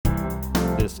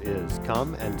This is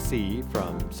Come and See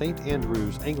from St.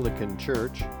 Andrew's Anglican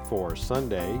Church for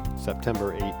Sunday,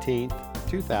 September 18th,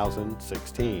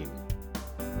 2016.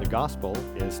 The Gospel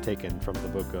is taken from the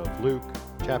book of Luke,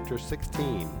 chapter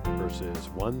 16, verses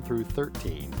 1 through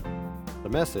 13. The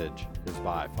message is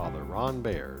by Father Ron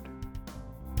Baird.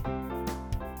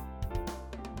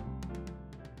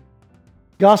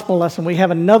 Gospel lesson, we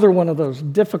have another one of those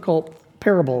difficult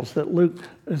parables that Luke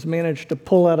has managed to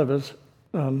pull out of his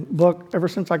book. Ever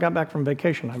since I got back from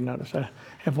vacation, I've noticed I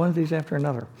have one of these after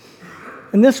another.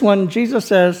 In this one, Jesus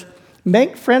says,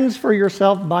 make friends for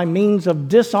yourself by means of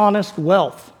dishonest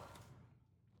wealth.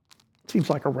 Seems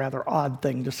like a rather odd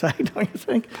thing to say, don't you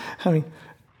think? I mean,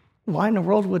 why in the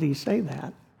world would he say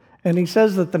that? And he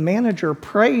says that the manager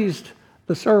praised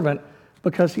the servant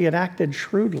because he had acted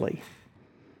shrewdly.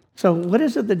 So what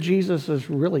is it that Jesus is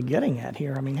really getting at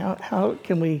here? I mean, how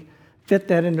can we fit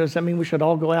that into? Does that mean we should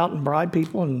all go out and bribe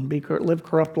people and live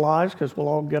corrupt lives because we'll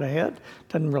all get ahead?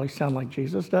 Doesn't really sound like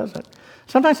Jesus, does it?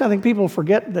 Sometimes I think people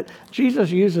forget that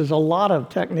Jesus uses a lot of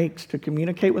techniques to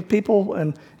communicate with people,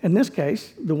 and in this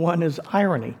case, the one is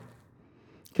irony.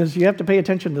 Because you have to pay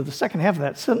attention to the second half of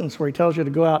that sentence where he tells you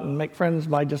to go out and make friends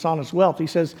by dishonest wealth. He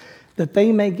says that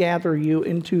they may gather you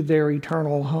into their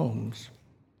eternal homes.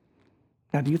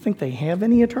 Now, do you think they have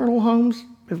any eternal homes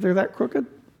if they're that crooked?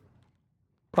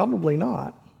 Probably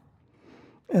not.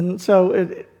 And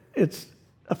so it's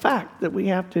a fact that we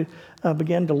have to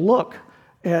begin to look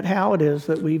at how it is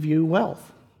that we view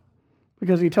wealth.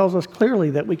 Because he tells us clearly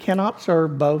that we cannot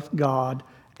serve both God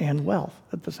and wealth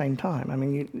at the same time. I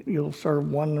mean, you'll serve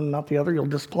one and not the other, you'll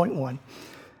disappoint one.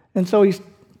 And so he's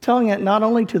telling it not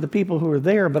only to the people who are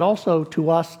there, but also to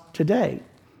us today.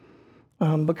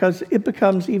 Because it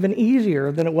becomes even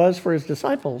easier than it was for his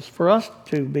disciples for us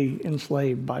to be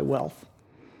enslaved by wealth.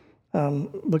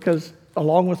 Because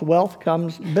along with wealth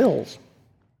comes bills.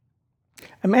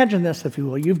 Imagine this, if you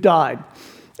will. You've died,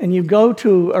 and you go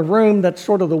to a room that's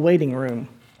sort of the waiting room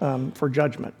for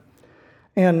judgment.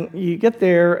 And you get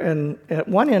there, and at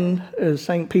one end is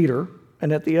St. Peter,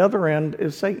 and at the other end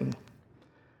is Satan.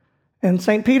 And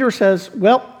St. Peter says,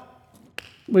 well,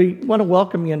 we want to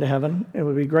welcome you into heaven. It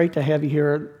would be great to have you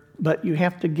here, but you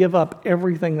have to give up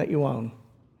everything that you own.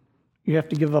 You have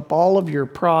to give up all of your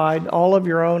pride, all of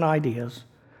your own ideas,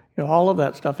 all of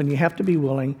that stuff, and you have to be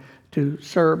willing to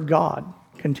serve God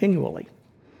continually.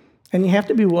 And you have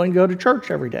to be willing to go to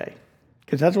church every day,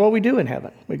 because that's what we do in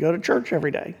heaven. We go to church every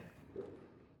day.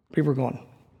 People are going,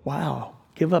 wow,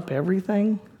 give up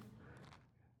everything?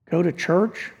 Go to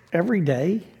church every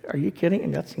day? Are you kidding?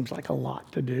 And that seems like a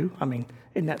lot to do. I mean,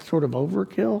 isn't that sort of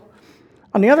overkill?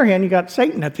 On the other hand, you got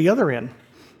Satan at the other end,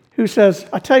 who says,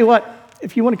 I tell you what,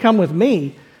 if you want to come with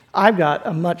me, I've got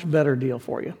a much better deal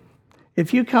for you.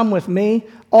 If you come with me,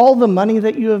 all the money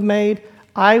that you have made,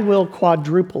 I will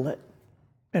quadruple it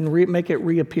and make it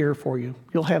reappear for you.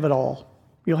 You'll have it all.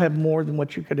 You'll have more than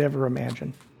what you could ever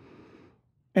imagine.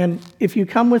 And if you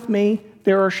come with me,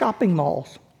 there are shopping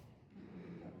malls.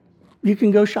 You can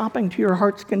go shopping to your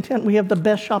heart's content. We have the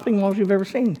best shopping malls you've ever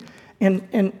seen.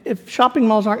 And if shopping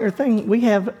malls aren't your thing, we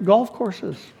have golf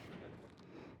courses.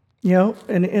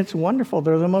 And it's wonderful.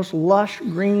 They're the most lush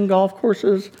green golf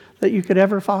courses that you could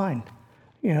ever find.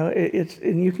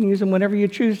 And you can use them whenever you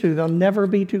choose to. They'll never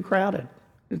be too crowded.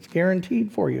 It's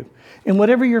guaranteed for you. And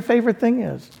whatever your favorite thing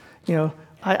is,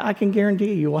 I can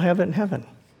guarantee you will have it in heaven.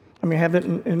 I mean, have it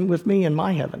with me in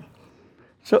my heaven.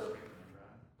 So,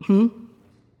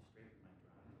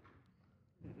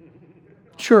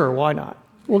 Sure, why not?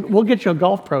 We'll get you a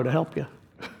golf pro to help you.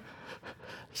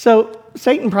 So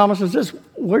Satan promises this.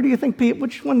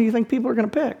 Which one do you think people are going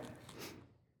to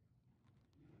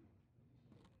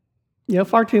pick?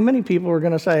 Far too many people are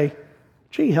going to say,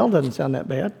 gee, hell doesn't sound that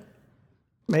bad.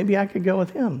 Maybe I could go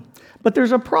with him. But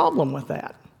there's a problem with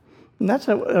that. And that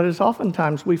is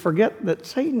oftentimes we forget that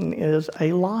Satan is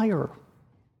a liar.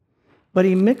 But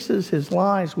he mixes his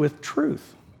lies with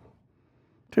truth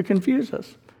to confuse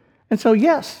us. And so,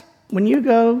 yes, when you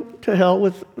go to hell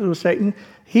with Satan,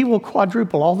 he will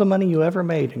quadruple all the money you ever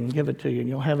made and give it to you, and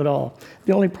you'll have it all.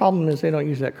 The only problem is they don't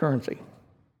use that currency.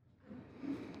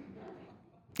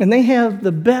 And they have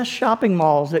the best shopping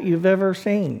malls that you've ever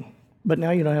seen, but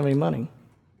now you don't have any money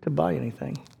to buy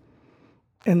anything.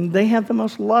 And they have the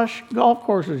most lush golf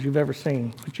courses you've ever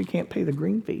seen, but you can't pay the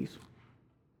green fees.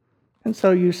 And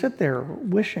so you sit there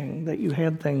wishing that you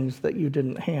had things that you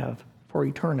didn't have for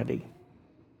eternity.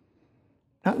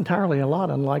 Not entirely a lot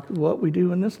unlike what we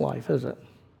do in this life, is it?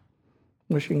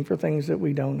 Wishing for things that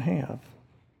we don't have.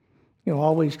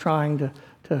 Always trying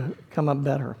to come up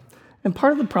better. And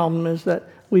part of the problem is that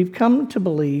we've come to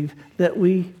believe that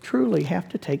we truly have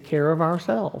to take care of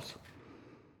ourselves.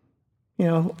 You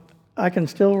know, I can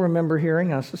still remember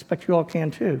hearing, I suspect you all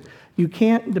can too, you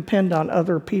can't depend on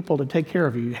other people to take care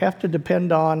of you. You have to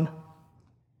depend on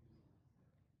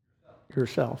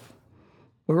yourself.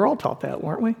 We were all taught that,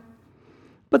 weren't we?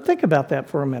 But think about that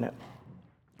for a minute.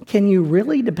 Can you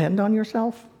really depend on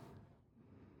yourself?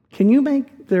 Can you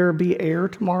make there be air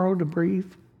tomorrow to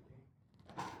breathe?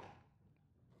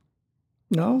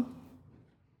 No?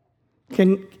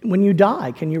 When you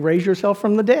die, can you raise yourself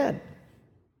from the dead?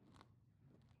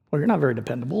 Well, you're not very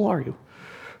dependable, are you?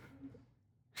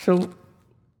 So,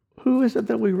 who is it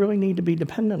that we really need to be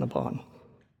dependent upon?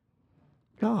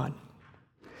 God.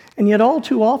 And yet, all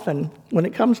too often, when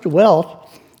it comes to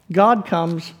wealth, God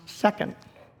comes second.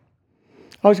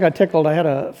 I always got tickled. I have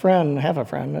a friend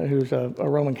who's a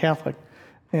Roman Catholic,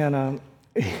 and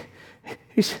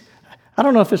he's, I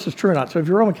don't know if this is true or not, so if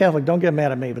you're Roman Catholic, don't get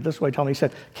mad at me, but this is what he told me. He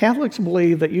said, Catholics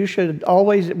believe that you should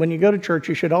always, when you go to church,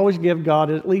 you should always give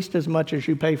God at least as much as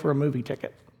you pay for a movie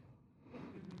ticket.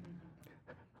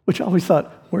 Which I always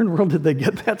thought, where in the world did they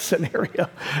get that scenario?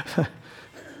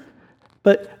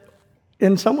 But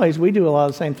in some ways, we do a lot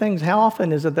of the same things. How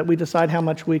often is it that we decide how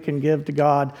much we can give to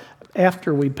God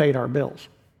after we paid our bills?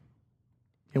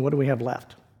 And what do we have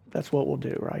left? That's what we'll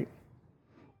do, right?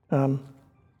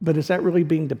 But is that really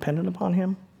being dependent upon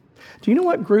Him? Do you know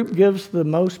what group gives the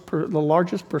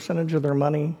largest percentage of their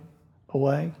money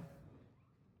away?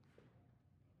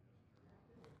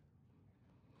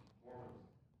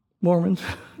 Mormons.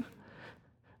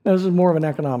 No, this is more of an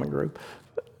economic group.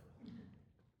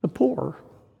 The poor.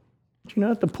 Do you know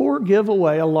that the poor give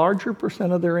away a larger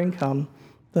percent of their income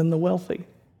than the wealthy?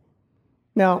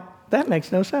 Now, that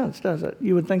makes no sense, does it?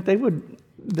 You would think they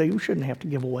shouldn't have to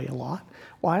give away a lot.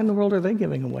 Why in the world are they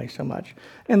giving away so much?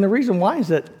 And the reason why is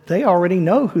that they already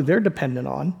know who they're dependent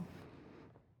on,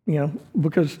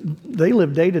 because they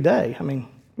live day to day. I mean,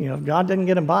 if God didn't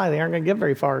get them by, they aren't going to get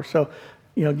very far. So,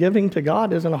 giving to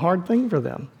God isn't a hard thing for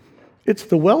them. It's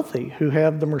the wealthy who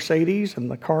have the Mercedes and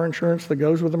the car insurance that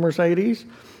goes with the Mercedes,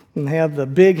 and have the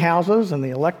big houses and the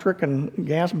electric and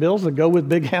gas bills that go with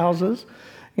big houses,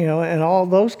 and all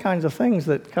those kinds of things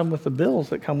that come with the bills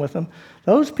that come with them.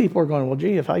 Those people are going, well,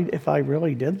 gee, if I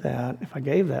really did that, if I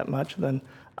gave that much, then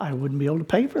I wouldn't be able to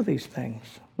pay for these things.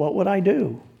 What would I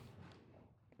do?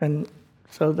 And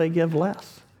so they give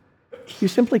less. You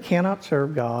simply cannot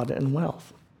serve God in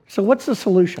wealth. So what's the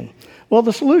solution? Well,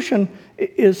 the solution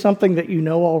is something that you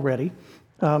know already,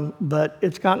 but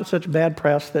it's gotten such bad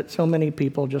press that so many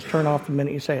people just turn off the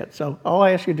minute you say it. So all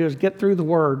I ask you to do is get through the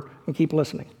word and keep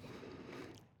listening.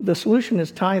 The solution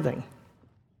is tithing.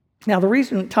 Now, the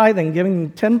reason tithing, giving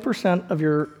 10%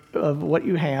 of what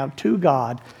you have to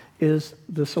God, is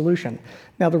the solution.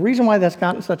 Now, the reason why that's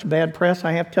gotten such bad press,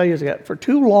 I have to tell you, is that for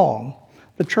too long,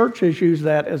 the church has used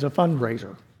that as a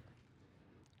fundraiser,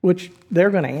 which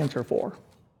they're going to answer for.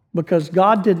 Because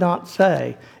God did not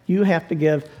say, you have to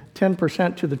give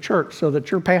 10% to the church so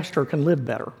that your pastor can live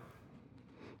better.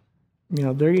 He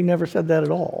never said that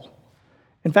at all.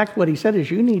 In fact, what he said is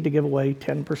you need to give away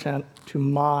 10% to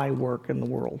my work in the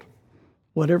world,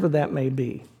 whatever that may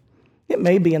be. It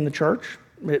may be in the church.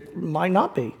 It might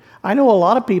not be. I know a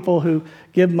lot of people who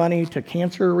give money to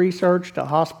cancer research, to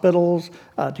hospitals,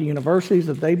 to universities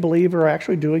that they believe are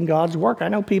actually doing God's work. I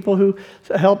know people who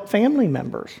help family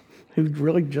members who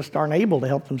really just aren't able to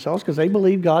help themselves because they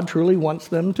believe God truly wants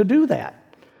them to do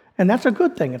that. And that's a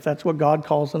good thing if that's what God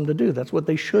calls them to do. That's what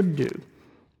they should do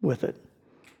with it.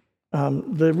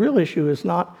 The real issue is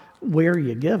not where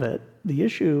you give it. The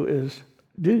issue is,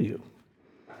 do you?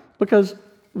 Because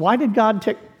why did God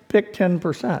pick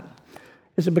 10%?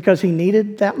 Is it because He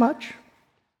needed that much?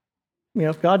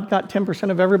 If God got 10%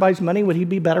 of everybody's money, would He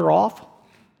be better off?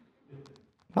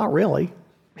 Not really.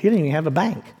 He didn't even have a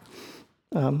bank.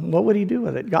 What would He do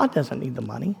with it? God doesn't need the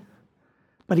money.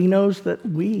 But He knows that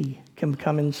we can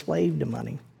become enslaved to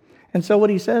money. And so what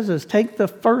He says is, take the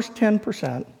first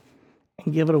 10%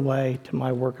 and give it away to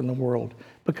my work in the world,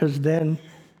 because then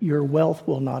your wealth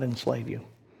will not enslave you,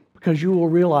 because you will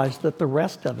realize that the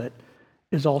rest of it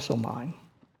is also mine.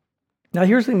 Now,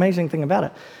 here's the amazing thing about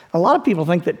it. A lot of people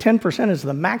think that 10% is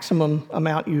the maximum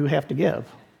amount you have to give.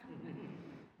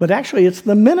 But actually, it's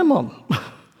the minimum.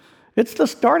 It's the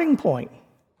starting point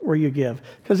where you give.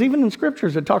 Because even in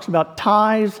scriptures, it talks about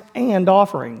tithes and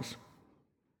offerings.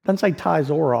 It doesn't say tithes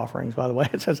or offerings, by the way.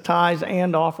 It says tithes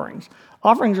and offerings.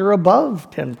 Offerings are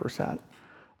above 10%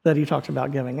 that he talks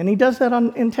about giving. And he does that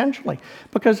intentionally.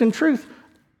 Because in truth,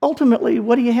 ultimately,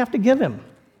 what do you have to give him?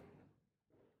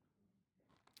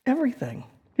 Everything.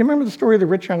 You remember the story of the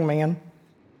rich young man?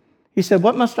 He said,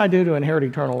 what must I do to inherit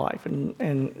eternal life?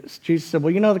 And Jesus said,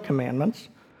 well, you know the commandments.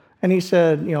 And he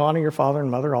said, honor your father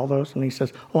and mother, all those. And he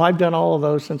says, well, I've done all of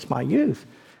those since my youth.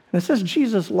 And it says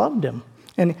Jesus loved him.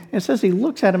 And it says he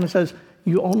looks at him and says,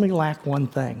 you only lack one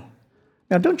thing.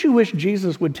 Now, don't you wish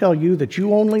Jesus would tell you that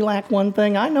you only lack one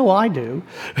thing? I know I do.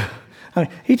 I mean,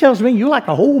 he tells me you lack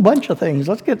a whole bunch of things.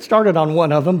 Let's get started on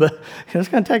one of them, but it's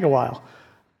going to take a while.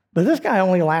 But this guy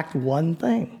only lacked one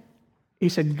thing. He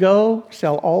said, go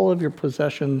sell all of your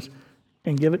possessions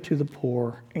and give it to the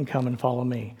poor and come and follow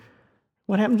me.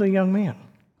 What happened to the young man?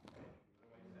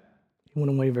 He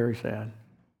went away very sad.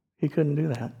 He couldn't do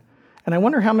that. And I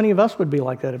wonder how many of us would be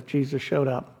like that if Jesus showed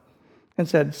up and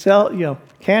said,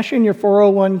 cash in your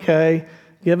 401k,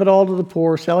 give it all to the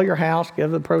poor, sell your house,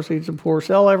 give the proceeds to the poor,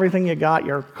 sell everything you got,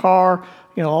 your car,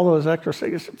 all those extra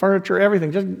furniture,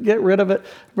 everything. Just get rid of it,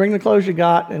 bring the clothes you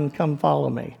got, and come follow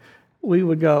me. We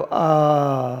would go,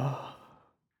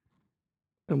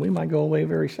 and we might go away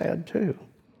very sad too.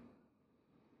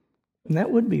 And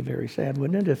that would be very sad,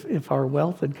 wouldn't it, if our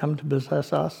wealth had come to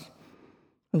possess us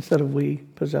instead of we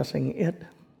possessing it?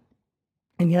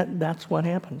 And yet, that's what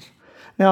happens.